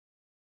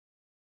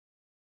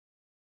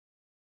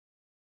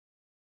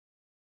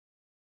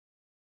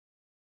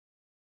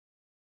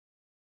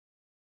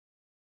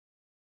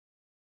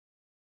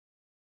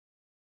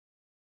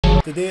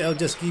Today I'll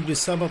just give you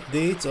some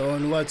updates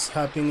on what's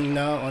happening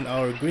now on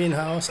our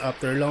greenhouse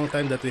after a long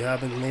time that we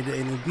haven't made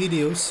any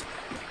videos.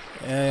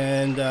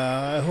 And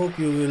I hope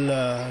you will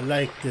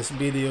like this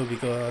video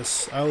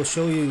because I will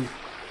show you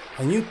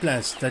a new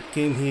plants that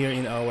came here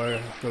in our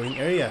growing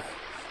area.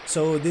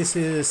 So this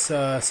is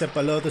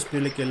Cephalotus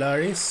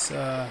pellicularis,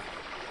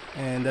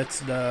 and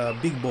that's the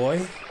big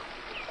boy.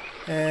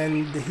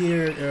 And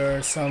here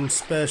are some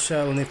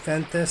special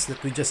Nepenthes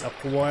that we just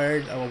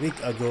acquired a week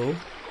ago,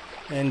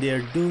 and they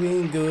are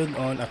doing good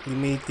on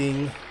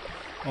acclimating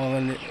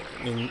on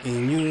in a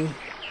new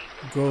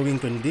growing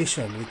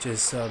condition, which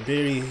is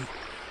very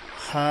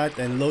hot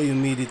and low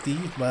humidity.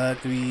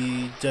 But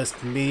we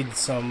just made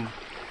some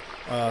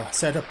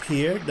setup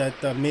here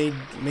that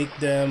make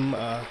them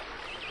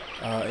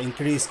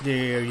increase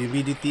their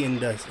humidity in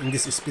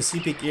this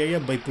specific area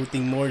by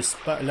putting more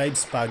live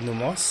sphagnum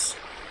moss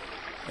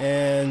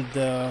and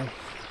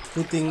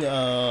putting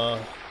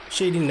a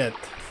shading net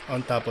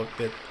on top of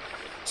it.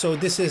 So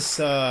this is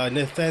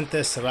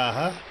Nepenthes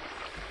raha.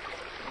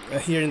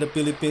 Here in the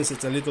Philippines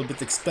it's a little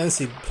bit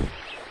expensive,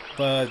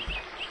 but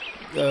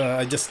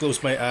I just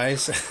closed my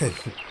eyes and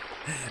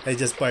I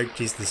just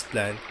purchased this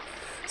plant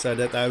so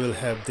that I will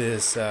have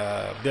this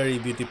very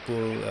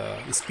beautiful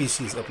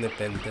species of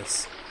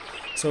Nepenthes.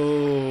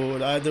 So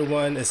the other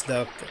one is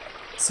the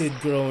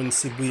seed-grown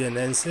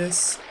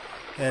Cebuyanensis,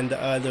 and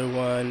the other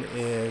one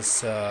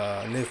is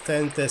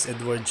Nepenthes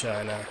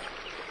edwardiana.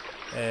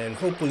 And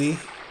hopefully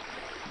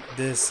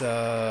this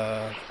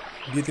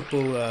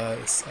beautiful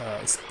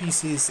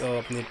species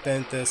of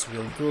Nepenthes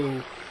will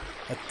grow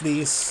at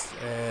least,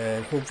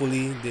 and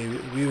hopefully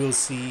we will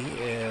see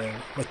a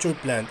mature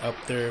plant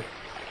after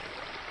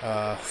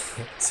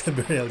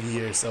several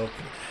years of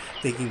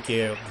taking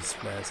care of these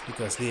plants,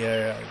 because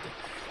they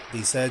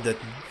said that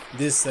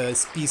this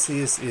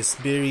species is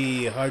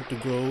very hard to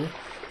grow,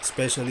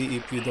 especially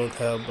if you don't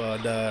have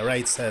the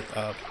right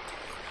setup.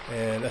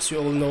 And as you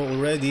all know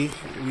already,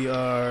 we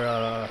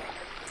are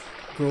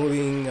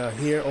growing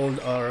here all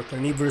our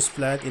carnivorous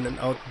plant in an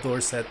outdoor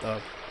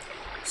setup.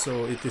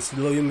 So it is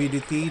low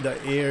humidity,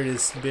 the air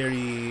is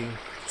very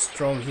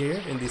strong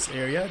here in this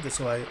area, that's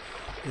why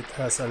it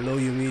has a low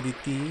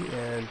humidity,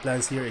 and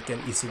plants here it can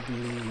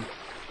easily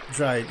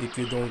dry if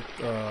you don't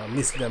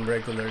mist them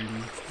regularly.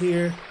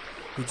 Here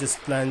we just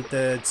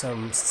planted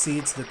some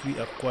seeds that we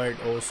acquired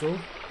also.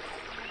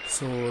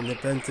 So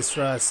Nepenthes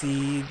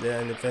raceyi,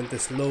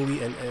 Nepenthes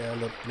lowi, and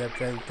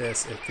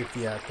Nepenthes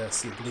epiphyata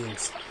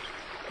seedlings.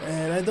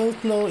 And I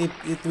don't know if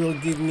it will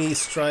give me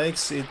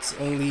strikes. It's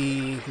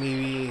only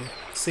maybe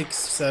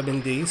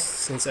 6-7 days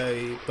since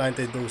I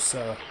planted those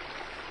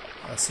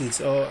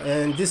seeds. Oh,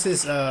 and this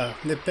is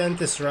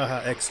Nepenthes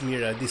raha ex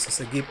mira. This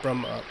is a gift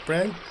from a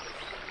friend,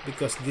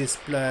 because this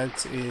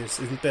plant is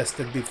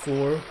infested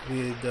before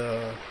with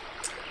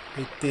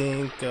I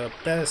think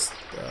pest,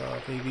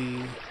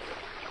 maybe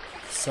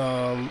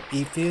some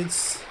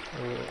aphids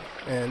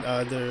and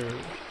other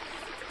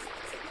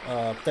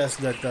pests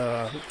that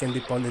can be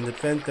found in the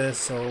Nepenthes.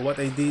 So what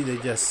I did, I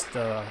just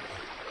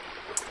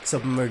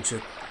submerge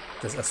it,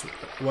 just as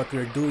what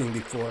we're doing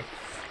before.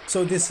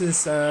 So this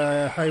is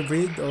a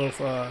hybrid of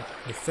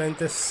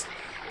Nepenthes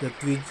that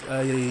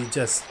I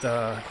just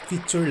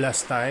featured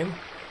last time.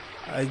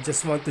 I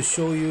just want to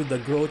show you the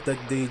growth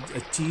that they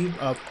achieved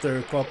after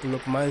a couple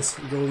of months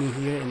growing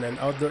here in an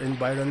outdoor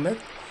environment,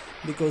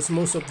 because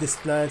most of these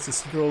plants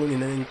is grown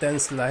in an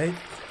intense light.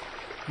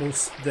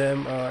 Most of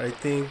them are, I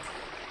think,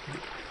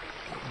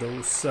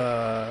 those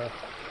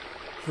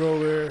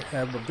grower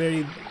have a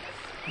very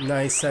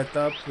nice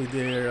setup with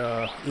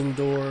their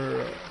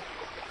indoor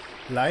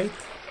light.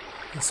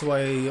 That's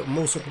why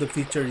most of the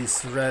feature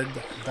is red,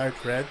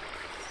 dark red.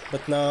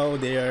 But now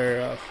they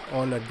are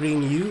on a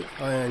green hue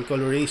and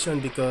coloration,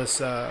 because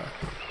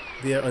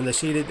they are on the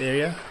shaded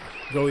area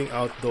growing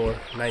outdoor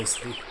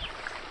nicely.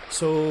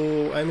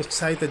 So I'm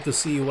excited to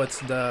see what's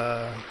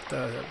the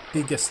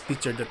biggest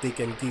feature that they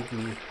can give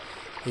me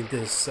in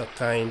this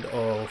kind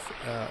of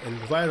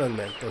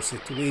environment or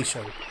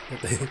situation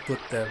that I put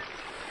them.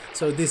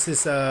 So this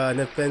is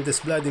Nepenthes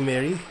Bloody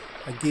Mary,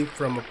 a gift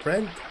from a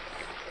friend,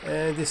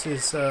 and this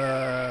is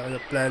the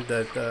plant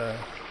that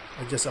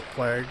I just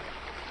acquired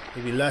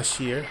maybe last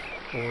year,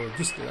 or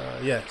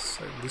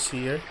this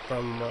year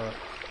from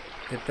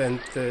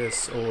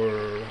Nepenthes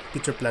or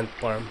Peter Plant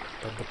Farm,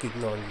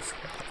 Bukidnon,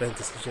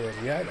 Nepenthes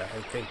generiana,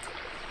 I think.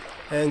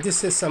 And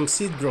this is some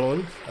seed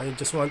grown. I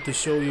just want to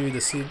show you the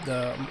seed,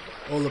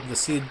 all of the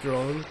seed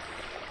grown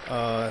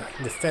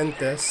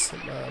Nepenthes,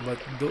 but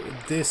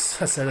this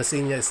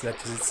Sarracenia is not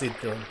seed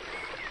grown.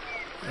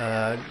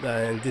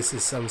 And this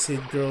is some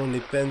seed grown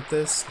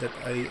Nepenthes that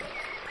I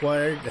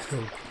acquired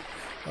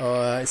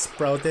and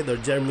sprouted or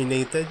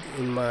germinated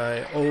in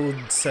my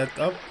old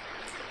setup.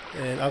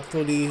 And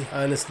actually,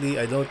 honestly,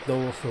 I don't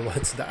know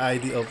what's the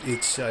ID of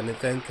each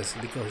Nepenthes,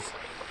 because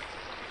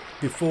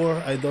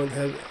before I don't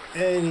have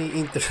any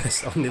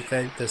interest on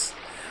Nepenthes.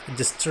 I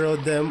just throw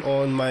them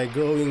on my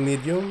growing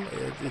medium.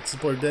 It's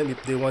for them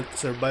if they want to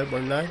survive or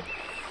not.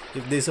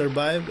 If they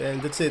survive,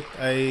 and that's it.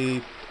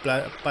 I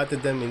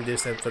potted them in their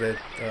separate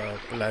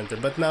planter.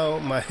 But now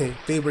my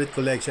favorite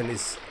collection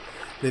is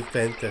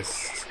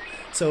Nepenthes.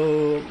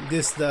 So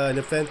this the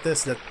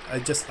Nepenthes that I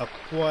just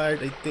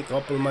acquired, I think a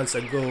couple months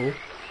ago.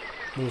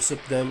 Most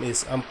of them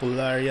is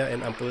Ampullaria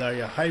and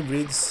Ampullaria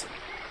hybrids,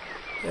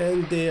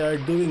 and they are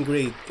doing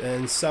great.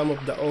 And some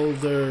of the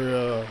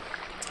older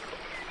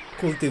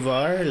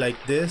cultivar like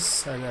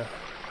this and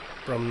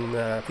from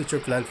Future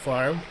Plant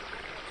Farm,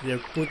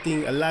 they're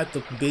putting a lot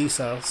of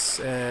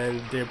basals,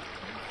 and they're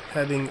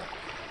having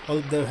all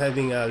of them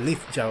having a leaf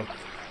jump.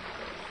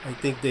 I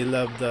think they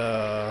love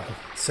the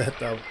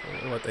setup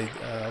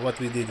what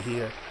we did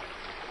here.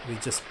 We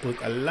just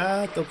put a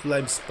lot of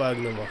live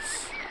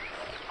sphagnums,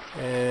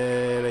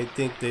 and I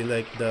think they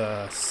like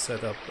the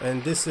setup.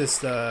 And this is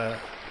the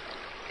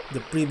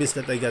previous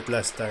that I got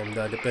last time,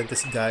 the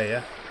Nepenthes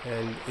Gaia,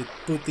 and it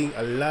putting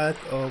a lot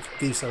of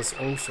basals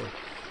also.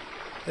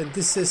 And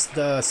this is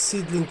the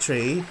seedling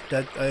tray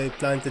that I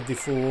planted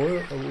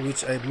before,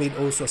 which I made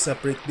also a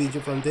separate video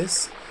from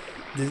this.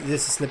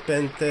 This is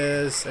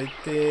Nepenthes, I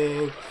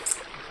think,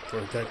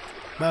 forgot,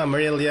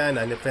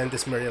 Mareliana,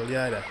 Nepenthes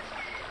Mareliana,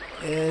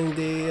 and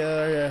they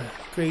are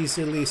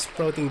crazily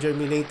sprouting,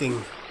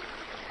 germinating,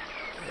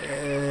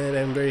 and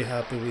I'm very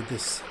happy with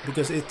this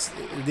because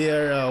they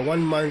are 1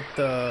 month.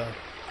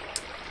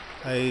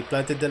 I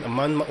planted them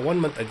 1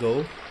 month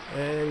ago,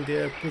 and they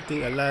are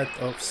putting a lot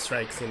of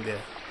strikes in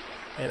there.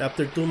 And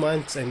after 2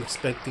 months, I'm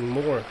expecting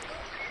more.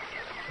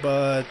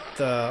 But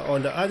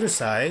on the other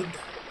side,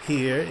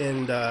 here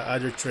in the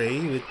other tray,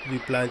 we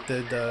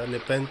planted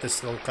Nepenthes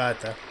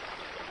truncata.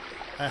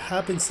 I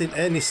haven't seen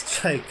any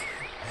strike.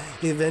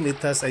 Even it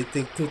has, I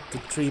think, 2 to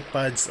 3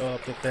 pods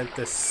of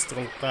Nepenthes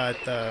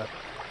truncata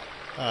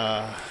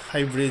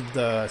hybrid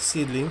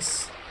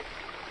seedlings.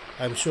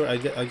 I'm sure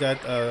I got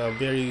a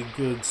very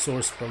good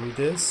source from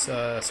this,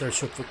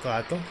 Sergio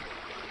Fucato.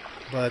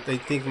 But I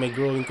think my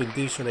growing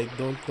condition, I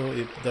don't know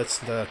if that's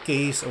the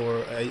case,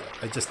 or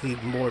I just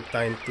need more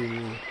time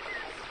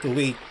to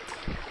wait,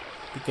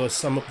 because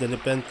some of the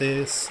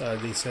Nepenthes,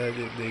 they said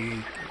they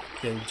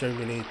can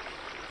germinate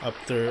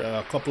after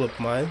a couple of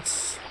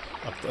months,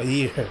 up to a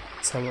year,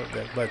 some of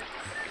them. But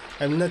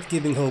I'm not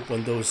giving hope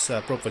on those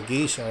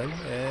propagation,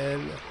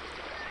 and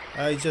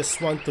I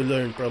just want to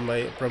learn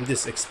from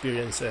these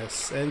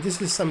experiences. And this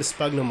is some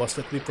sphagnum moss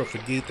that we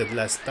propagated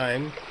last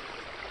time.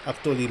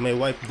 Actually, my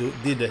wife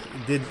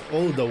did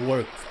all the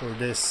work for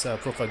this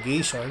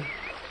propagation.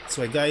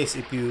 So guys,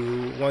 if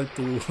you want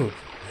to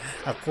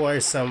acquire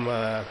some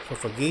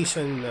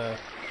propagation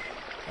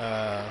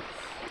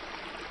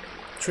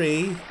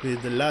tray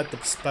with a lot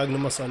of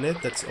sphagnum moss on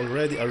it, that's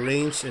already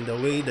arranged in the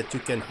way that you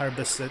can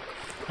harvest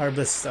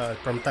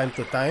from time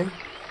to time.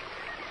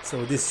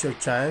 So this is your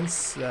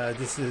chance.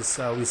 This is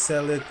we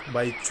sell it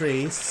by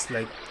trays,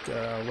 like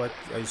what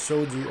I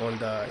showed you on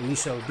the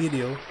initial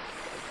video.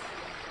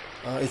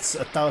 It's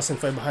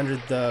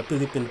 1,500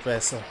 Philippine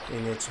peso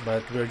in each,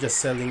 but we're just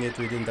selling it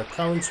within the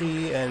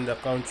country, and the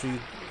country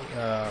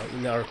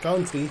in our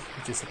country,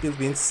 which is the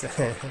Philippines.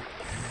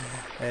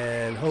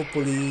 And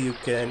hopefully you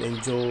can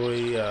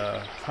enjoy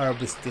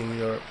harvesting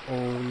your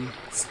own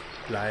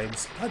live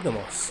sphagnum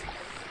moss.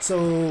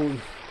 So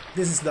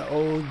this is the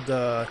old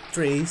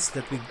trays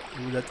that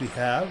we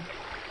have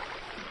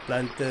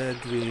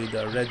planted with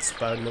red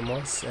sphagnum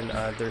moss and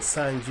other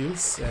sand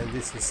juice. And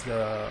this is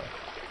the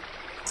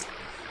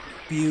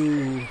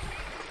few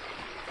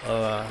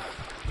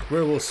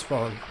werewolf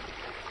spawn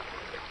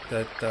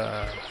that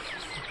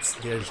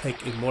they're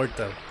like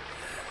immortal.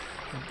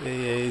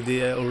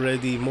 They are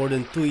already more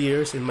than 2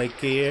 years in my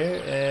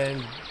care,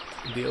 and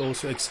they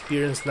also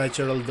experience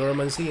natural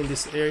dormancy in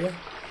this area.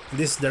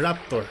 This is the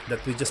raptor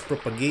that we just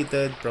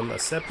propagated from a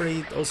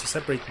separate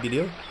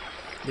video.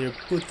 They're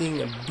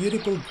putting a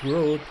beautiful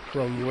growth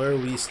from where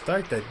we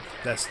started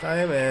last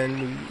time,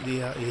 and he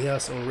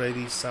has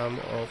already some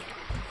of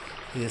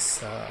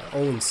his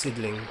own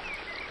seedling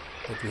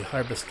that we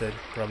harvested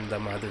from the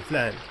mother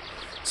plant.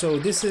 So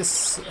this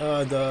is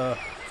the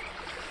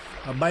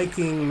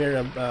Viking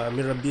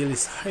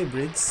Mirabilis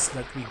hybrids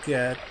that we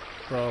get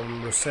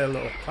from Rosello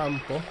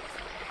Ocampo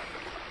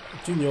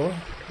Jr.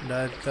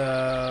 that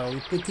we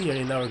put here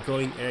in our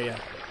growing area.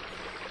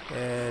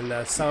 And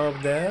some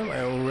of them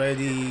I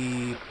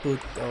already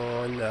put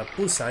on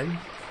Pusan,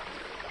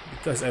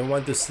 because I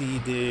want to see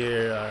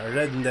their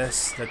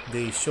redness that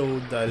they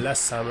showed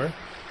last summer.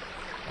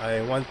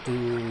 I want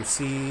to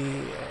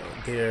see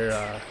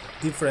their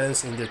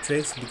difference in their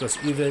traits, because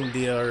even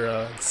they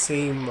are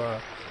same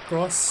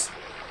cross,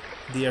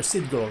 they are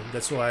seed grown.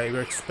 That's why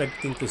we're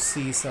expecting to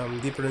see some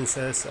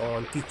differences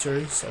on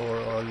features or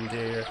on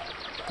their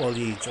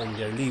foliage, on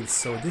their leaves.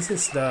 So this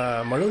is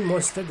the maroon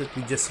monster that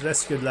we just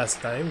rescued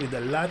last time with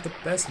a lot of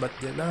pests, but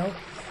now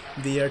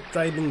they are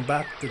thriving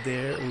back to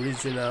their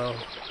original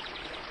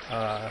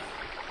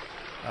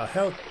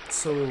health.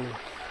 So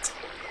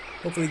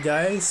hopefully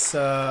guys,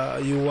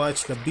 you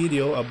watch the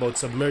video about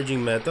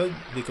submerging method,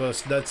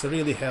 because that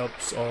really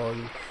helps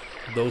on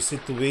those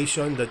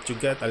situations that you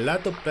get a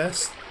lot of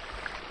pests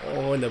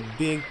on a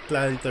big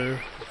planter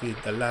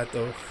with a lot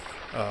of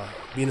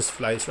Venus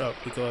flytrap,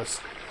 because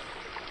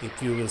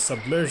if you will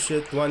submerge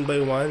it one by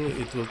one,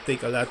 it will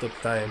take a lot of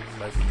time.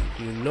 But if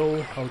you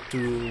know how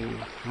to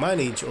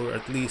manage, or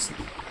at least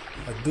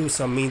do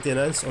some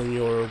maintenance on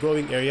your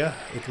growing area,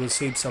 it will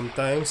save some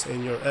times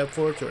and your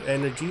effort, your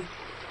energy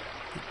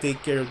to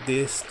take care of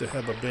this to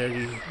have a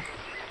very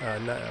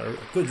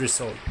good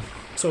result.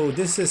 So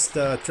this is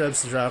the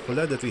Trebs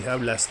Dracula that we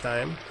have last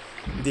time.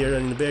 They're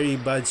in very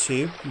bad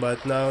shape,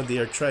 but now they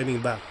are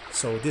thriving back.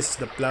 So this is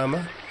the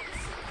Plama,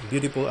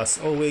 beautiful as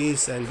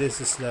always, and this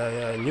is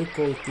the new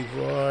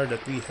cultivar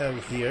that we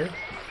have here.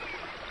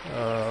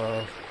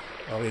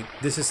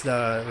 This is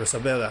the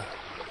Rosabella.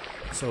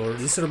 So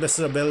this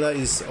Rosabella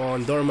is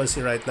on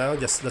dormancy right now.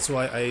 That's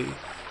why I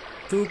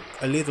took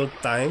a little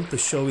time to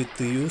show it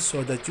to you,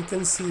 so that you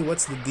can see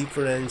what's the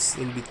difference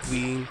in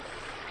between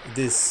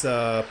this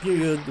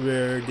period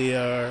where they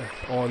are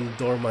on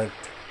dormant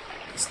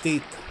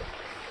state,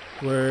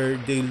 where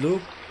they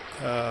look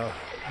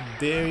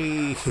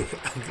very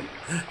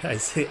I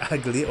say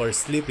ugly or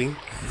sleeping.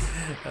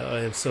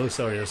 I'm so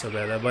sorry,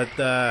 Rosabella, but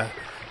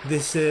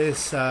this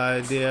is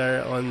they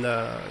are on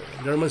the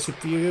dormancy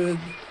period.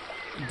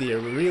 They are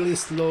really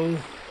slow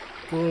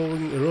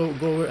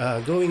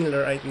growing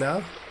right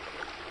now,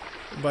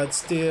 but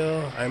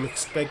still I'm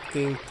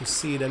expecting to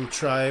see them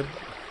thrive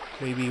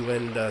maybe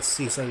when the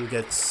season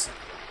gets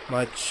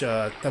much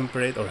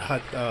temperate or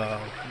hot,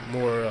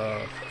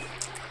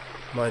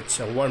 much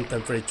warm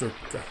temperature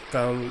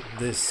come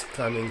this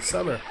coming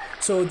summer.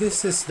 So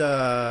this is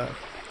the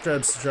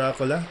Trebs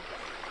Dracula.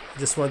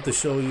 Just want to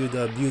show you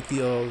the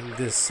beauty of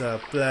these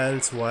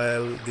plants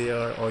while they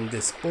are on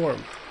this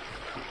form,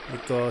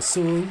 because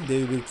soon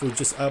they will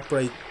produce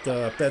upright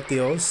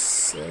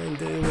petioles, and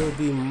they will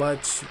be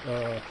much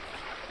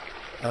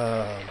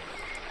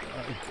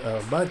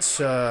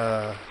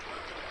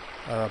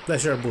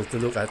pleasurable to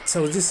look at.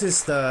 So this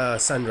is the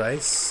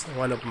Sunrise,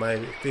 one of my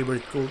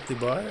favorite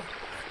cultivar.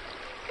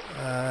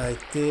 I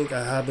think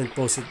I haven't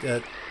posted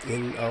that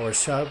in our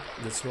shop.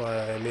 That's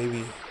why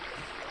maybe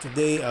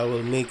today I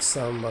will make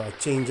some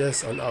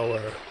changes on our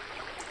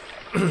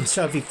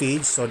Shopee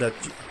page, so that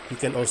you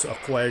can also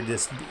acquire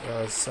this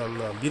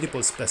some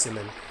beautiful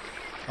specimen.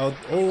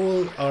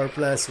 All our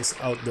plants is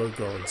outdoor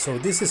grown. So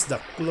this is the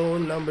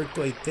clone number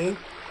 2, I think.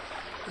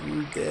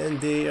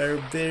 And they are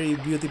very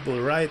beautiful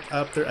right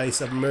after I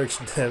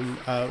submerged them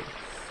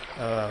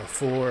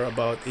for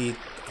about 8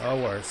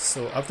 hours.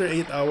 So after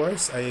 8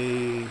 hours,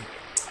 I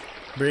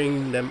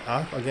bring them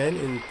up again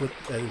and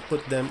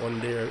put them on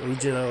their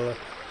original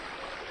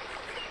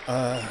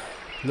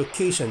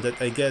location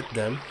that I get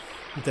them.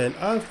 Then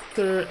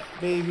after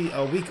maybe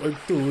a week or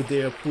two,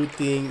 they are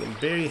putting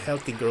very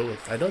healthy growth.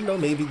 I don't know,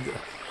 maybe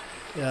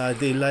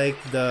they like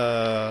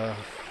the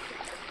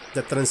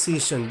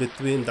transition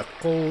between the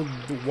cold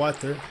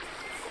water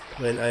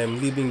when I am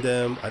leaving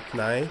them at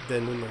night,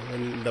 then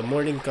when the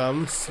morning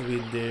comes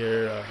with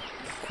their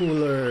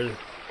cooler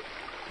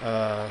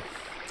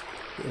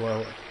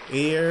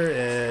air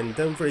and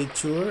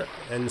temperature,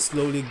 and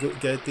slowly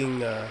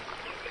getting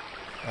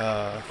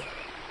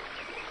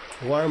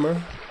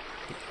warmer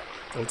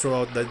all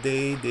throughout the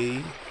day.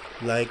 They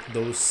like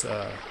those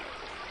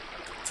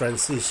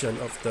transition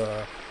of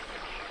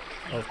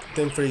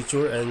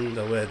temperature and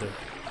the weather.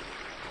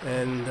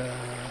 And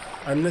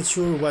I'm not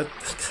sure what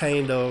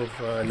kind of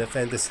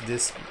Nepenthes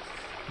this,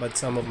 but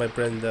some of my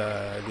friends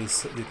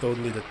they told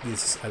me that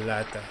this is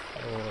Alata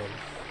or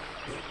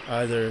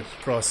other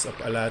cross of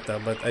Alata,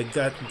 but I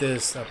got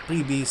this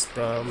freebies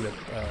from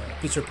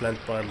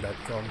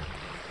futureplantfarm.com.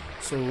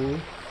 So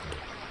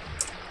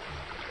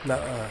now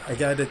I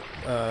got it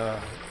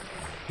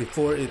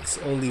before. It's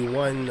only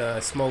one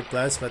small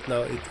plants, but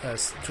now it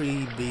has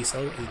 3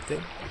 basil, I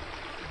think,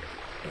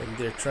 and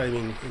they're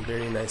thriving in a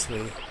very nice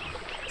way.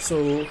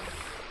 So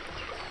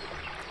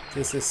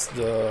this is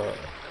the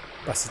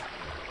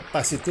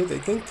Pasitude, I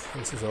think.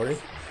 I'm so sorry.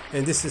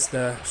 And this is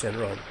the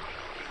Shenron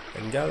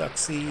and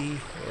Galaxy,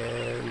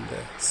 and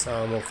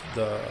some of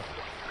the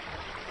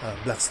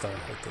Black Star.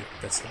 I think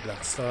that's the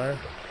Black Star.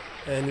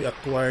 And we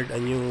acquired a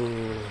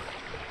new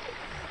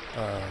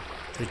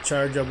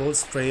rechargeable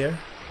sprayer,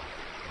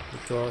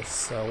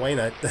 because why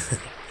not?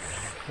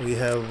 we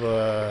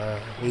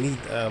need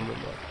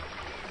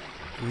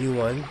new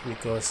one,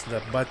 because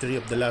the battery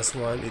of the last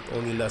one, it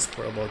only lasts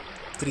for about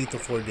 3 to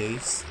 4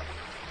 days.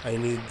 I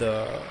need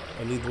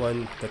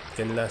one that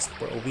can last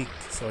for a week,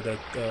 so that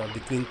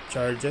between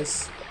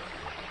charges,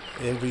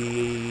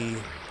 every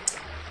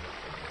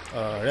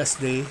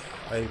rest day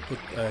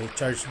I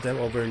charge them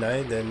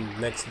overnight, then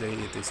next day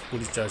it is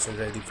fully charged and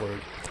ready for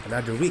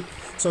another week.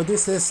 So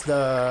this is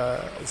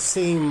the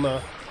same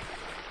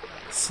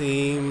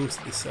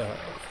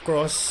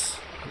cross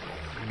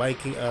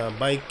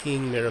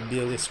Viking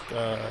Mirabilis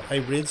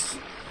hybrids.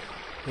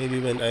 Maybe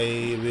when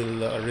I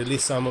will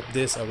release some of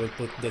this, I will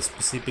put the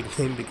specific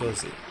name,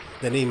 because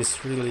the name is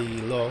really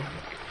long,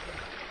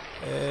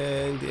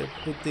 and they're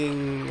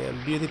putting a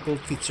beautiful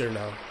feature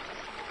now,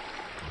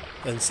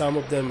 and some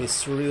of them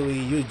is really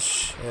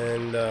huge,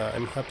 and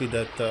I'm happy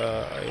that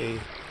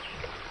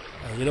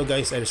You know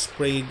guys, I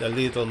sprayed a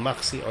little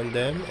Maxi on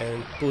them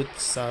and put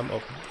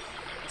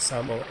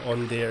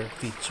on their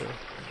feature.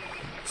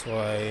 So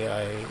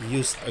I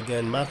used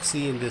again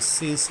Maxi in this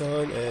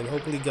season, and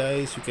hopefully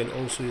guys you can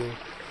also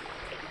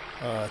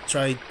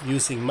try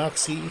using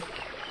Maxi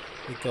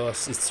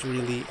because it's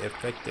really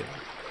effective.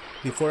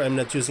 Before I'm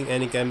not using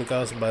any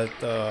chemicals, but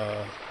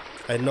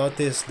I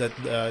noticed that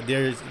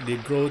their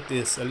growth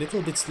is a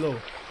little bit slow.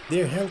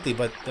 They're healthy,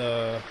 but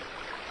the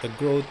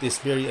growth is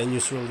very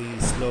unusually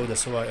slow.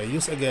 That's why I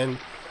use again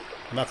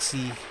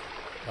Maxi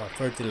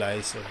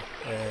fertilizer,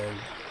 and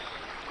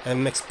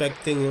I'm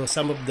expecting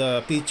some of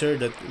the feature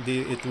that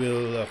they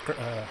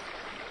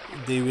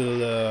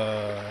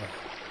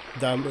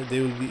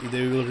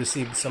will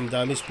receive some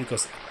damage,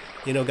 because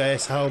you know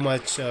guys how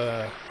much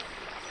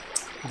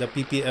the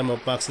ppm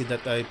of Maxi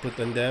that I put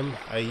on them.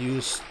 I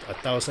used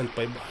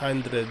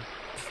 1,500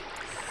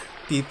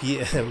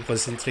 ppm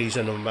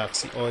concentration of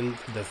Maxi on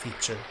the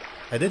feature.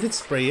 I didn't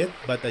spray it,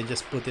 but I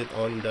just put it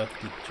on the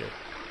feature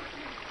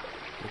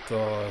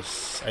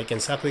because I can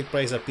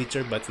sacrifice a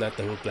feature but not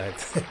the whole plant.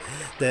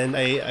 Then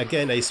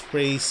I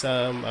spray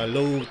some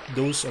low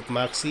dose of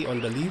Maxi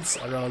on the leaves,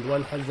 around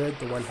 100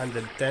 to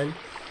 110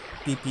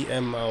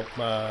 ppm of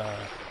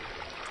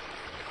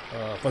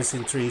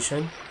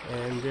concentration,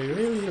 and they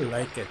really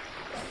like it.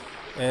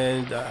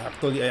 And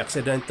actually I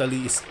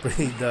accidentally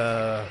sprayed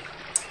the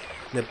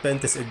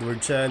Nepenthes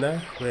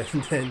edwardiana, when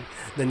then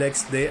the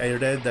next day I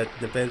read that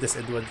Nepenthes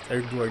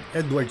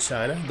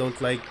edwardiana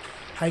don't like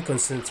high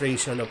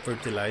concentration of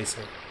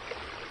fertilizer.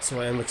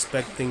 So I'm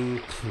expecting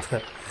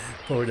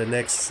for the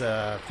next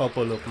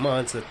couple of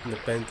months that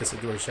Nepenthes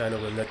edwardiana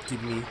will not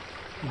give me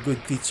good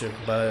feature,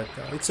 but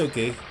it's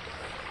okay.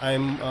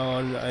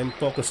 I'm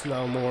focused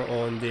now more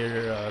on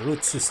their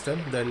root system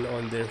than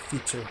on their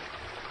feature,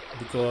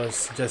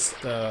 because just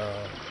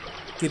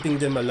keeping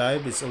them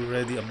alive is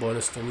already a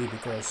bonus to me,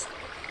 because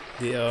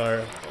they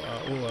are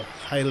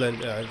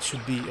highland,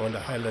 should be on the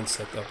highland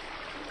setup.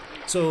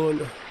 So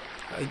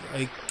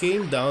I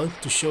came down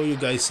to show you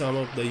guys some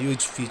of the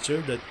huge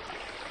feature that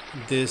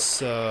this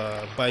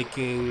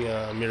Viking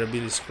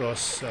Mirabilis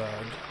cross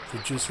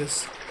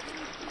produces.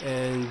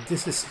 And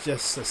this is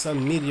just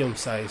some medium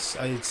size.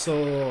 I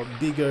saw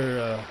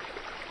bigger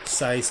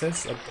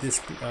sizes of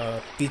this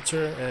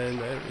feature, and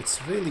it's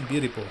really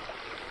beautiful.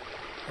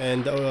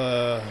 And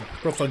the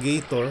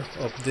propagator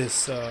of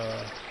this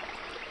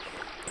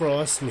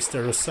cross,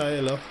 Mr.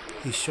 Rosilo,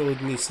 he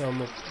showed me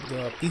some of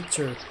the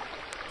picture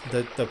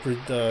that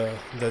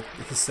that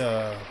his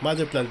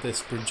mother plant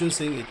is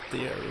producing.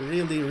 They are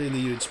really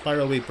huge, far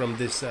away from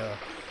this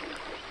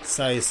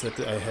size that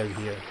I have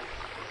here.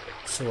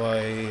 So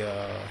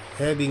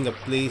having a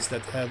place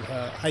that have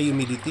high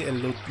humidity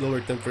and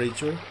lower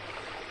temperature,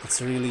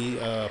 it's really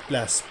a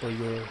plus for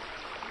your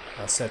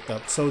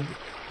setup. So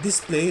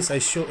this place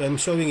I'm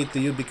showing it to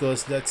you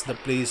because that's the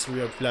place we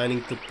are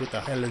planning to put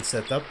a highland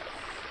setup,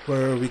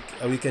 where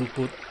we can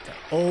put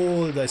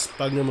all the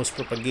sphagnum-moss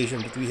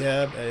propagation that we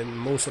have, and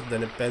most of the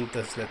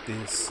Nepenthes that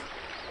is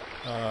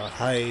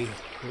high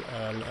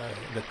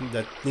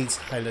that needs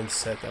highland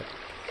setup,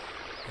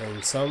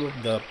 and some of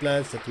the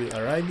plants that will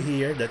arrive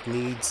here that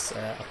needs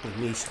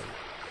acclimation.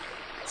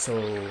 So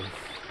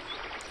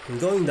I'm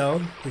going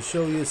down to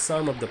show you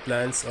some of the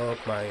plants of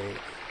my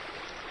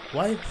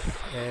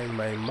wife and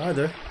my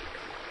mother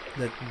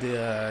that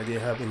they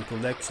have in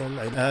collection.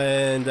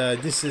 And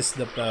this is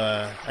the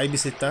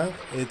IBC tank.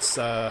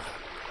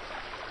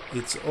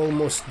 It's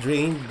almost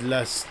drained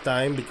last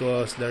time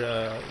because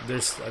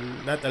there's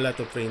not a lot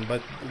of rain,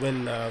 but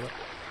when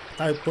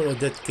Typhoon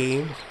Odette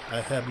came,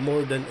 I have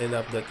more than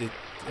enough that it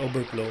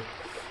overflow.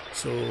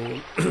 So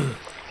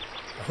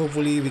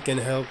hopefully we can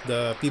help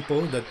the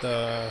people that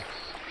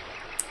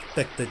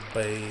affected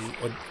by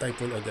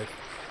Typhoon Odette.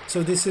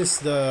 So this is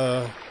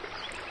the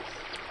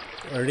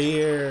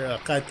rare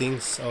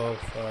cuttings of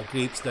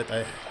grapes that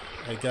I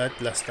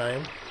got last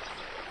time,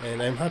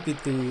 and I'm happy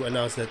to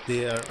announce that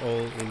they are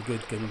all in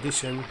good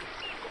condition,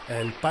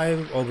 and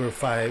 5 over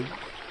 5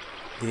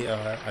 they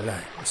are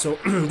alive. So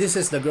this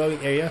is the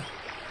growing area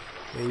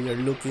when you're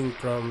looking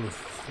from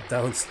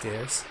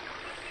downstairs,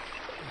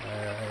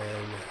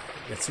 and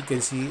as you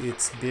can see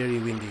it's very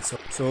windy.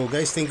 So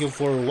guys, thank you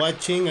for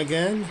watching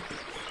again.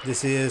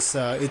 This is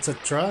It's a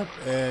Trap,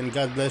 and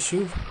God bless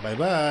you. Bye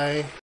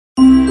bye.